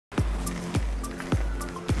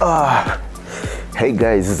Hey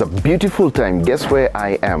guys, it's a beautiful time. Guess where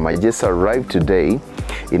I am? I just arrived today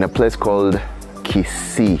in a place called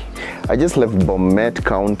Kisii. I just left Bomet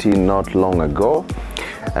County not long ago,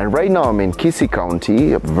 and right now I'm in Kisii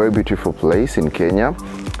County, a very beautiful place in Kenya.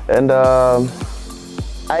 And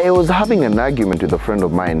I was having an argument with a friend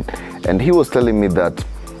of mine, and he was telling me that,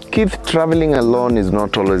 Keith, traveling alone is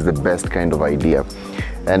not always the best kind of idea.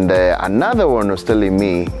 And another one was telling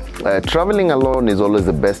me, traveling alone is always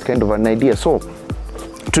the best kind of an idea. So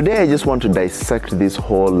today I just want to dissect this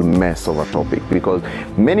whole mess of a topic, because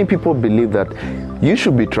many people believe that you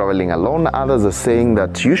should be traveling alone. Others are saying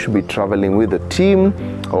that you should be traveling with a team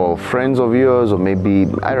or friends of yours, or maybe,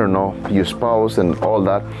 I don't know, your spouse and all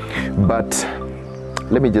that. But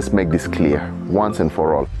let me just make this clear once and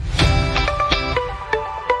for all.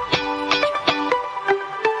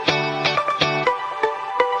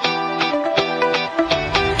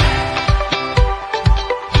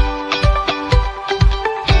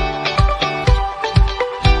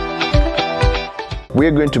 We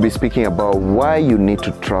are going to be speaking about why you need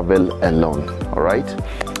to travel alone, all right?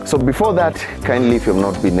 So before that, kindly, if you have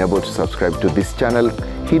not been able to subscribe to this channel,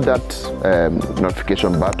 hit that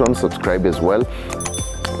notification button, subscribe as well,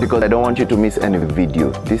 because I don't want you to miss any video.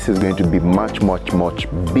 This is going to be much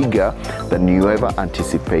bigger than you ever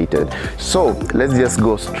anticipated. So let's just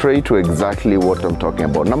go straight to exactly what I'm talking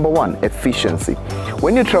about. Number one, efficiency.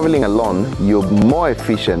 When you're traveling alone, you're more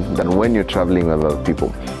efficient than when you're traveling with other people.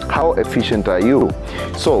 How efficient are you?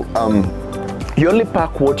 So you only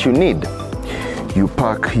pack what you need. You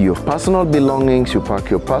pack your personal belongings, you pack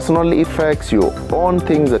your personal effects, your own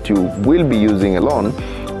things that you will be using alone,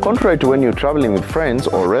 contrary to when you're traveling with friends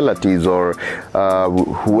or relatives or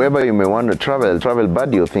whoever you may want to travel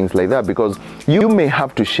buddy or things like that, because you may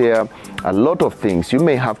have to share a lot of things. You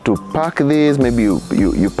may have to pack this, maybe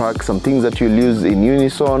you pack some things that you'll use in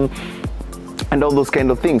unison and all those kind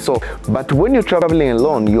of things. So, but when you're traveling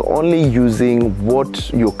alone, you're only using what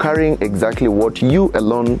you're carrying, exactly what you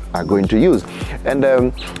alone are going to use. And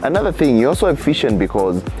another thing, you're also efficient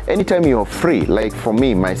because anytime you're free, like for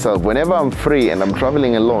me, myself, whenever I'm free and I'm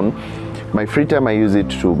traveling alone, my free time I use it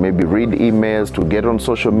to maybe read emails, to get on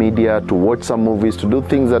social media, to watch some movies, to do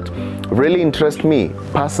things that really interest me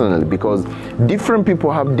personally, because different people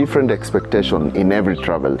have different expectations in every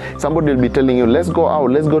travel. Somebody will be telling you, let's go out,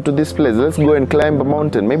 let's go to this place, let's go and climb a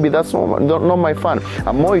mountain. Maybe that's not my fun.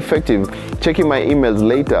 I'm more effective checking my emails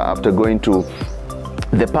later after going to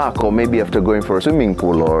the park, or maybe after going for a swimming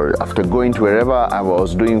pool, or after going to wherever I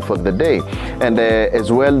was doing for the day. And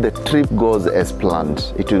as well, the trip goes as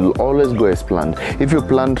planned. It will always go as planned. If you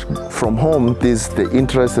planned from home, this the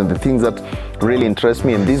interests and the things that really interest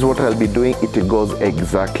me, and this is what I'll be doing, it goes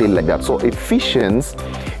exactly like that. So efficiency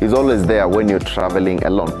is always there when you're traveling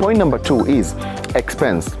alone. Point number two is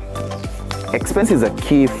expense. Expense is a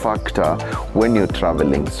key factor when you're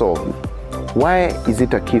traveling. So why is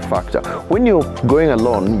it a key factor? When you're going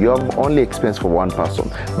alone, you have only expense for one person.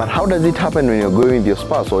 But how does it happen when you're going with your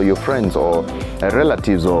spouse or your friends or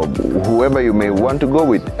relatives or whoever you may want to go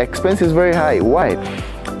with? Expense is very high. Why?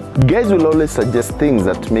 Guys will always suggest things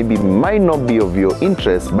that maybe might not be of your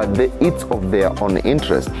interest, but it's of their own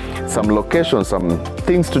interest. Some locations, some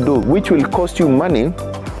things to do, which will cost you money,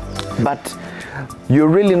 but you're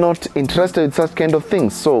really not interested in such kind of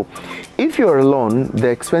things. So if you're alone, the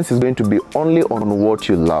expense is going to be only on what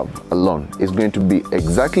you love alone. It's going to be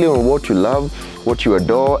exactly on what you love, what you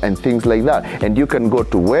adore, and things like that. And you can go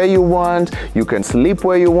to where you want, you can sleep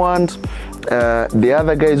where you want. The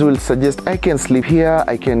other guys will suggest, I can sleep here,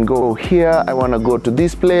 I can go here, I want to go to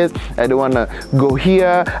this place, I don't want to go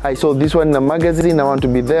here, I saw this one in a magazine, I want to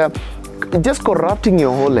be there. Just corrupting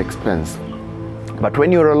your whole expense. But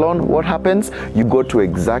when you're alone, what happens? You go to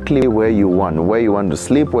exactly where you want to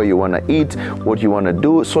sleep, where you want to eat, what you want to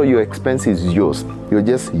do. So your expense is yours. You're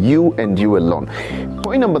just you and you alone.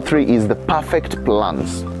 Point number three is the perfect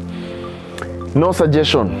plans. No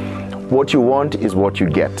suggestion. What you want is what you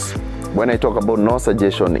get. When I talk about no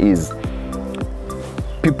suggestion, is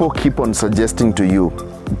people keep on suggesting to you,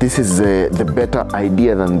 this is the better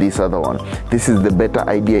idea than this other one. This is the better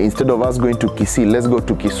idea. Instead of us going to Kisii, let's go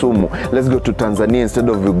to Kisumu. Let's go to Tanzania instead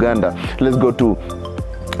of Uganda. Let's go to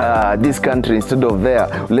this country instead of there.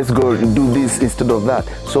 Let's go do this instead of that.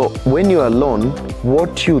 So when you're alone,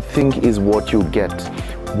 what you think is what you get.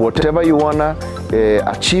 Whatever you wanna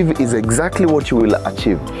achieve is exactly what you will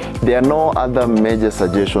achieve. There are no other major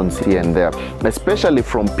suggestions here and there, especially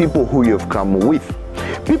from people who you've come with.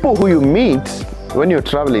 People who you meet when you're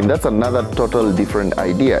traveling, that's another total different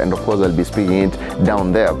idea, and of course I'll be speaking it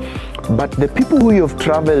down there. But the people who you've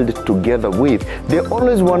traveled together with, they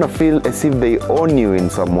always want to feel as if they own you in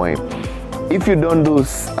some way. If you don't do a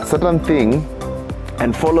certain thing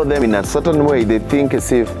and follow them in a certain way, they think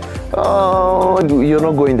as if, oh, you're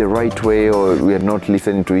not going the right way, or we're not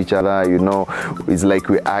listening to each other, you know, it's like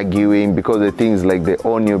we're arguing, because the things like they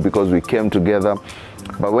own you because we came together.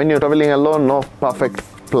 But when you're traveling alone, no perfect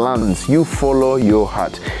plans, you follow your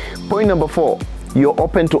heart. Point number 4, you're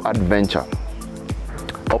open to adventure.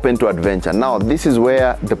 Open to adventure. Now, this is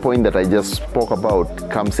where the point that I just spoke about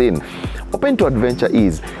comes in. Open to adventure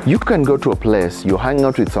is, you can go to a place, you hang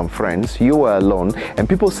out with some friends, you are alone, and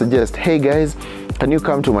people suggest, hey guys, can you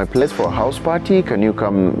come to my place for a house party? Can you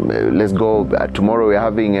come, let's go, tomorrow we're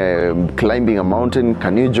having climbing a mountain,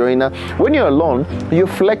 can you join us? When you're alone, you're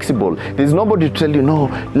flexible. There's nobody to tell you, no,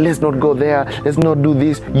 let's not go there, let's not do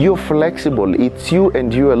this. You're flexible. It's you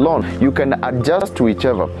and you alone. You can adjust to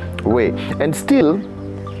whichever way. And still,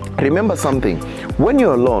 remember something, when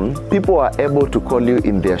you're alone, people are able to call you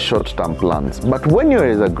in their short-term plans. But when you're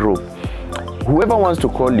as a group, whoever wants to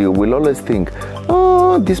call you will always think,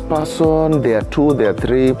 oh, this person, they are 2, they are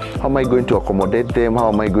 3, how am I going to accommodate them, how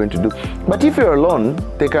am I going to do? But if you're alone,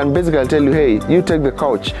 they can basically tell you, hey, you take the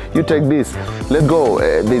couch, you take this, let's go,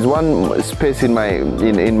 there's one space in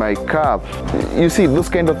my car. You see, those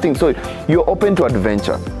kind of things. So you're open to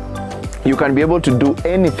adventure. You can be able to do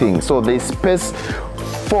anything. So there's space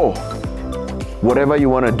for whatever you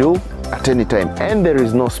want to do at any time, and there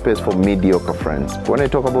is no space for mediocre friends. When I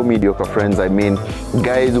talk about mediocre friends, I mean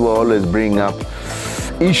guys who always bring up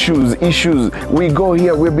issues. We go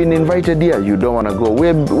here, we've been invited here, you don't want to go.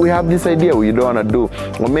 We have this idea, you don't want to do.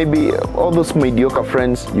 Or maybe all those mediocre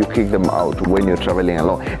friends, you kick them out when you're traveling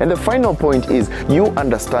alone. And the final point is, you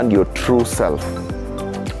understand your true self.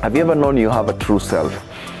 Have you ever known you have a true self?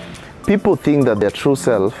 People think that their true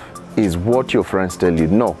self is what your friends tell you.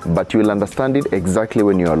 No, but you will understand it exactly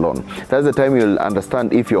when you're alone. That's the time you'll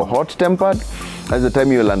understand if you're hot-tempered. That's the time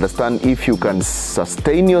you'll understand if you can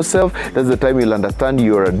sustain yourself. That's the time you'll understand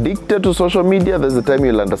you're addicted to social media. That's the time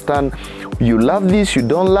you'll understand you love this, you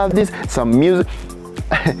don't love this. Some music.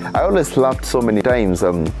 I always laughed so many times.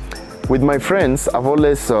 With my friends, I've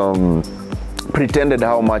always pretended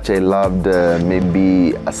how much I loved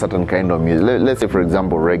maybe a certain kind of music. Let's say, for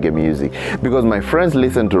example, reggae music, because my friends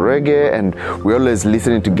listen to reggae and we're always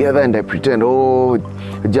listening together, and I pretend, oh,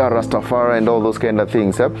 𝗟𝗲𝘗 and all those kind of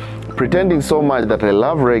things, pretending so much that I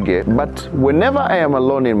love reggae. But whenever I am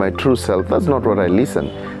alone in my true self, that's not what I listen.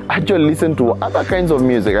 I actually listen to other kinds of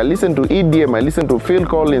music. I listen to EDM, I listen to Phil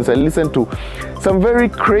Collins, I listen to some very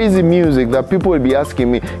crazy music that people will be asking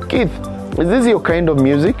me, Keith, is this your kind of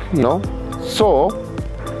music? You know? So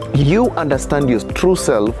you understand your true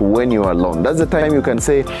self when you are alone. That's the time you can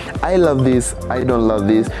say, I love this, I don't love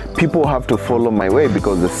this. People have to follow my way,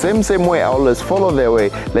 because the same way I always follow their way,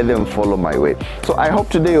 let them follow my way. So I hope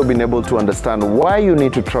today you've been able to understand why you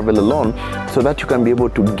need to travel alone, so that you can be able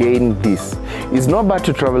to gain this. It's not bad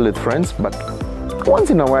to travel with friends, but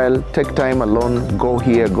once in a while, take time alone, go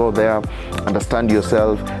here, go there, understand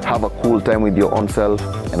yourself, have a cool time with your own self,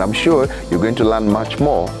 and I'm sure you're going to learn much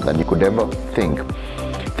more than you could ever think.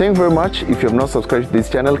 Thank you very much. If you have not subscribed to this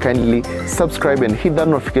channel, kindly subscribe and hit that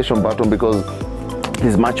notification button, because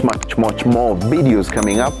there's much more videos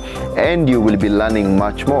coming up, and you will be learning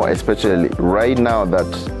much more, especially right now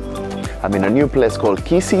that I'm in a new place called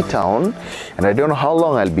Kisii Town, and I don't know how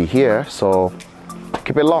long I'll be here, so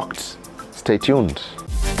keep it locked. Stay tuned.